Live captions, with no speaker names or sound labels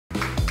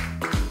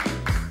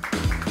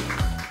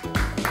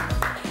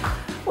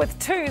With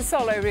 2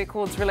 solo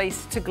records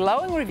released to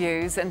glowing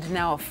reviews and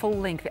now a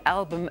full-length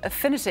album,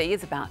 Affinity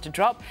is about to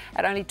drop.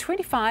 At only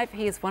 25,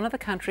 he is one of the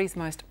country's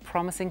most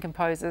promising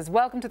composers.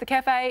 Welcome to the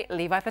cafe,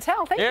 Levi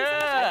Patel. Thank you so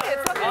much.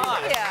 It's lovely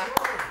to be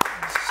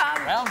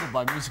here. Surrounded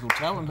by musical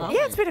talent, aren't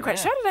Yeah, it's been a great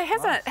show today,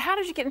 hasn't Nice. it? How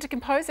did you get into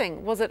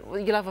composing? Was it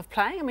your love of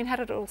playing? I mean, how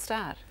did it all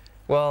start?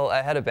 Well,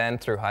 I had a band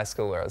through high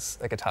school where I was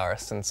a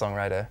guitarist and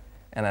songwriter,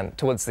 and then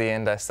towards the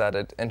end I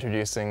started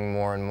introducing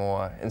more and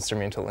more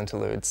instrumental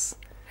interludes,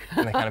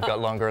 and they kind of got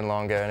longer and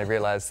longer, and I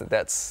realised that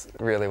that's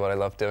really what I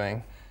love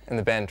doing. And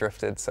the band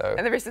drifted, so...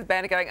 And the rest of the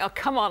band are going, oh,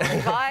 come on,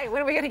 Levi,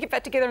 when are we going to get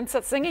back together and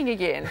start singing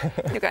again?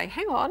 And you're going,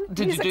 hang on,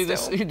 Did you do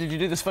this? Did you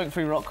do this Funk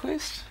Free Rock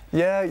Quest?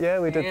 Yeah,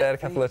 we did that a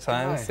couple of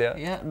times.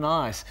 Yeah,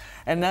 nice.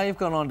 And now you've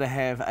gone on to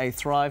have a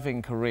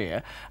thriving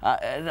career.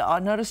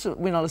 I noticed that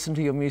when I listened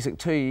to your music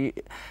too,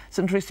 it's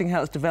interesting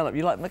how it's developed.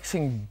 You like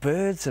mixing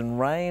birds and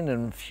rain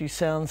and a few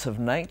sounds of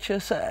nature.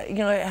 So, you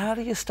know, how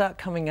do you start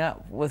coming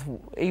up with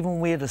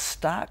even where to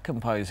start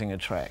composing a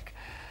track?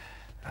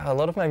 A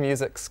lot of my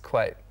music's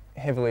quite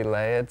heavily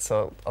layered,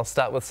 so I'll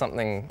start with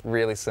something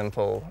really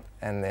simple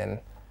and then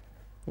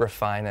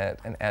refine it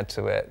and add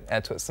to it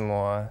some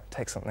more,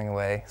 take something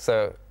away.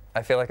 So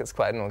I feel like it's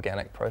quite an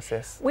organic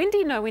process. When do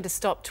you know when to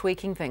stop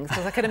tweaking things?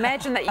 Because I could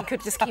imagine that you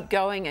could just keep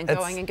going and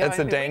going and going. It's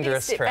a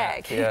dangerous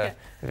track, yeah,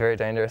 very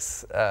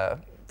dangerous.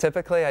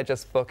 Typically I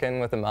just book in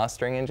with a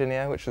mastering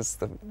engineer, which is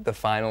the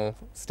final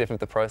step of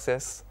the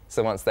process.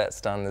 So once that's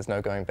done, there's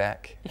no going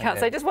back. You can't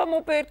say just one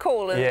more bird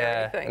call and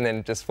everything. And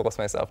then just force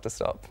myself to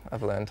stop,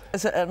 I've learned.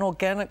 Is it an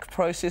organic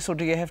process, or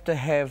do you have to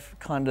have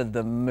kind of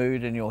the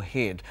mood in your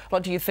head?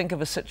 Like, do you think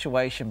of a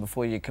situation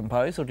before you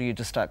compose, or do you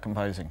just start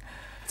composing?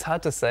 It's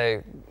hard to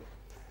say.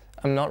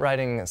 I'm not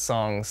writing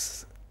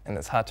songs, and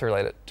it's hard to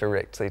relate it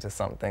directly to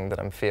something that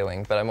I'm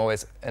feeling, but I'm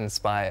always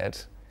inspired,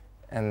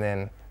 and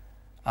then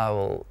I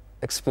will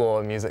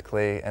explore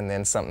musically, and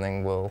then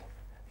something will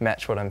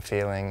match what I'm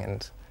feeling,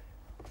 and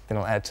then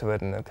I'll add to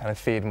it and it'll kind of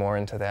feed more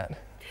into that.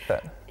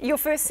 Your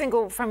first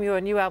single from your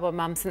new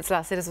album, Since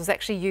Last Letters, was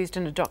actually used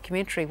in a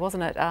documentary,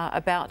 wasn't it?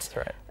 About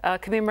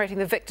commemorating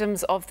the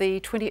victims of the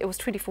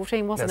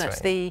 2014, wasn't it? Right.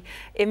 The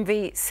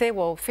MV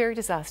Sewol ferry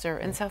disaster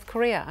in South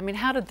Korea. I mean,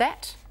 how did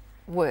that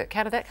work?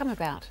 How did that come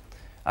about?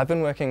 I've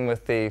been working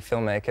with the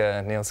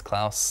filmmaker Niels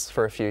Klaus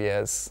for a few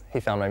years. He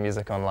found my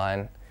music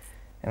online,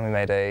 and we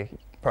made a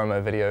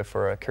promo video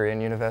for a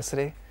Korean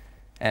university,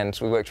 and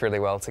we worked really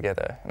well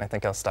together, and I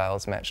think our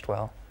styles matched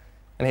well.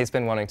 And he's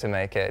been wanting to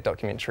make a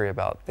documentary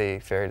about the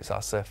ferry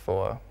disaster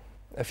for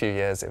a few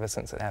years, ever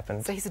since it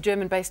happened. So he's a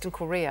German based in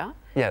Korea.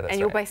 Yeah, that's And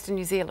you're right. based in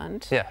New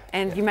Zealand. Yeah.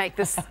 And you make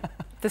this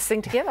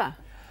thing together.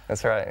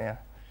 That's right, yeah.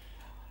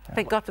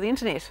 Thank God for the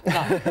internet.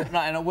 No,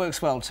 and it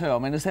works well too. I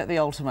mean, is that the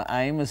ultimate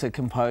aim as a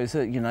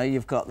composer? You know,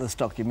 you've got this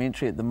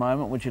documentary at the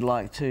moment. Would you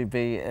like to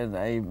be in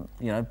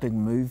a big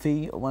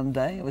movie one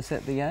day? Was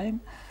that the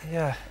aim?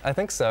 Yeah, I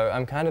think so.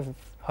 I'm kind of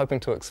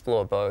hoping to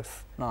explore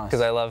both. Nice.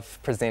 Because I love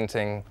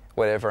presenting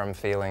whatever I'm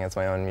feeling as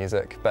my own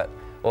music, but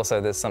also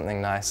there's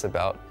something nice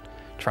about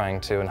trying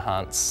to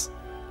enhance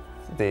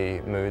the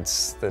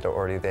moods that are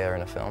already there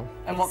in a film.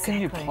 And what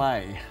can you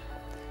play?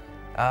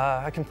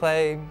 I can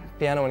play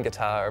piano and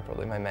guitar are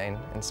probably my main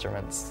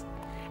instruments.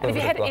 Have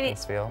you had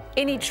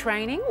any Yeah.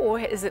 training, or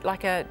is it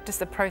like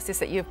just a process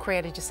that you've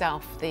created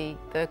yourself, the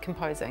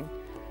composing?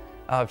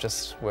 I've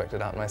just worked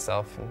it out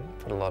myself and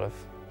put a lot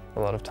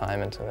of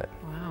time into it.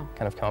 Wow.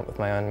 Kind of come up with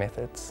my own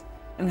methods.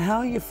 And how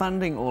are you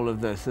funding all of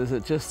this? Is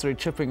it just through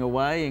chipping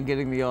away and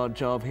getting the odd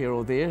job here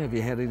or there? Have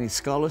you had any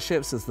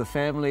scholarships? Is the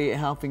family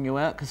helping you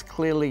out? Because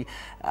clearly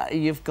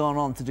you've gone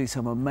on to do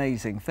some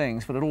amazing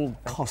things, but it all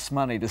costs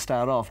money to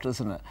start off,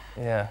 doesn't it?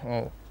 Yeah,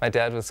 well, my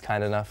dad was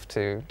kind enough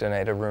to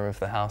donate a room of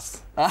the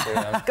house.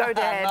 Go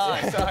Dad!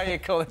 Nice, oh, yeah,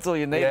 cool. That's all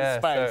you need, is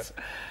space.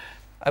 So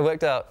I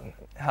worked out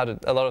how to,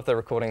 a lot of the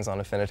recordings on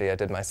Affinity I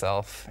did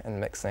myself and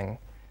mixing.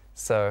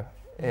 So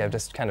yeah, I've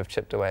just kind of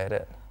chipped away at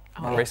it.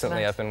 Oh, and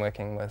recently excellent. I've been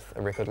working with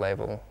a record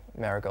label,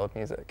 Marigold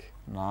Music.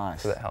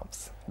 Nice. So that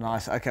helps.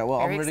 Nice. Okay, well,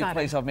 Very I'm really exciting.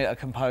 pleased I've met a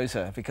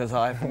composer, because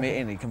I haven't met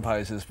any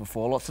composers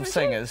before. Lots of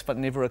singers, but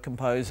never a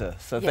composer.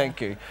 So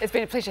thank you. It's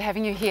been a pleasure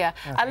having you here.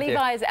 Thank you.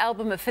 Levi's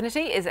album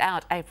Affinity is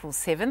out April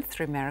 7th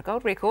through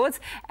Marigold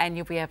Records, and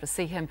you'll be able to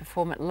see him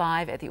perform it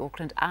live at the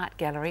Auckland Art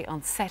Gallery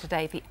on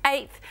Saturday the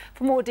 8th.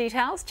 For more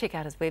details, check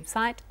out his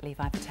website,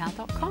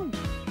 levipatel.com.